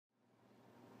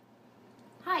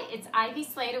it's Ivy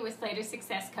Slater with Slater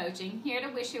Success Coaching, here to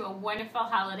wish you a wonderful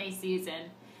holiday season.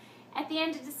 At the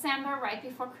end of December, right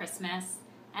before Christmas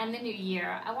and the New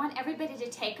Year, I want everybody to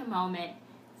take a moment,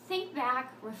 think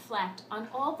back, reflect on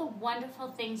all the wonderful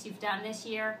things you've done this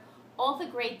year, all the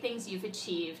great things you've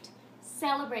achieved.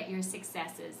 Celebrate your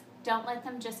successes. Don't let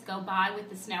them just go by with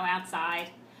the snow outside.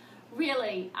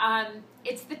 Really,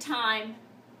 it's the time.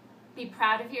 Be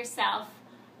proud of yourself.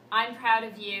 I'm proud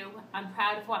of you. I'm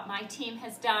proud of what my team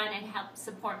has done and helped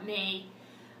support me.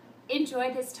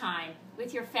 Enjoy this time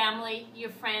with your family, your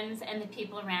friends, and the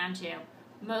people around you.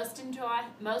 Most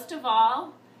of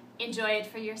all, enjoy it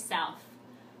for yourself.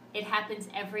 It happens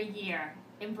every year.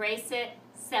 Embrace it,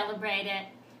 celebrate it.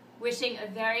 Wishing a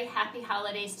very happy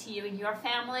holidays to you and your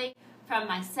family from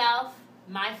myself,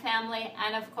 my family,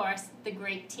 and of course, the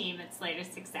great team at Slater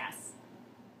Success.